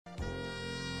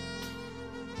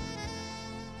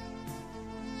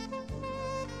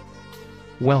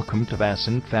Welcome to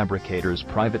Vasant Fabricators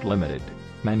Private Limited,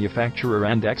 manufacturer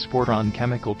and exporter on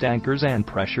chemical tankers and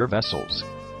pressure vessels.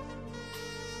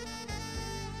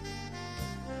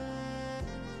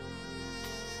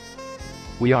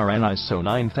 We are an ISO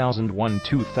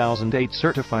 9001-2008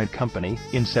 certified company,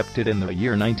 incepted in the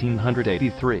year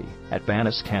 1983, at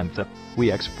Banaskantha.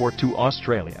 We export to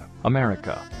Australia,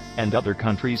 America, and other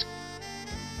countries.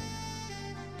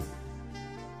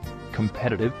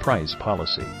 Competitive price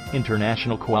policy,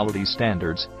 international quality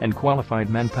standards, and qualified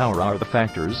manpower are the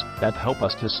factors that help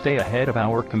us to stay ahead of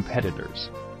our competitors.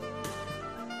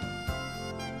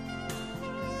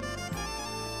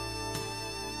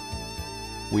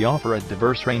 We offer a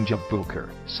diverse range of bulker,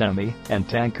 semi, and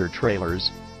tanker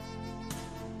trailers.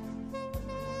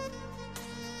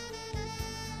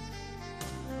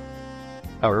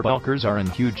 Our bulkers are in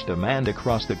huge demand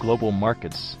across the global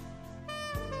markets.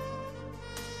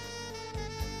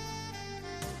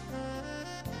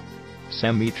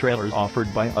 Semi-trailers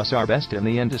offered by us are best in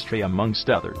the industry amongst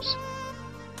others.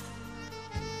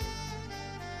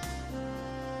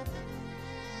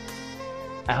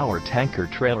 Our tanker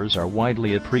trailers are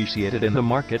widely appreciated in the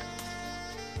market.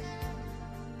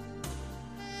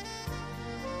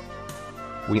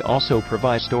 We also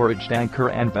provide storage tanker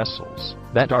and vessels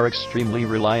that are extremely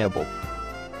reliable.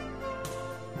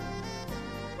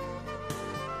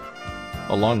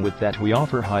 Along with that, we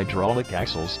offer hydraulic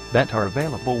axles that are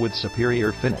available with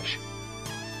superior finish.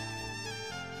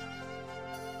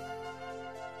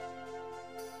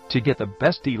 To get the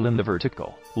best deal in the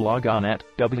vertical, log on at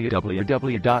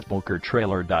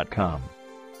www.bulkertrailer.com.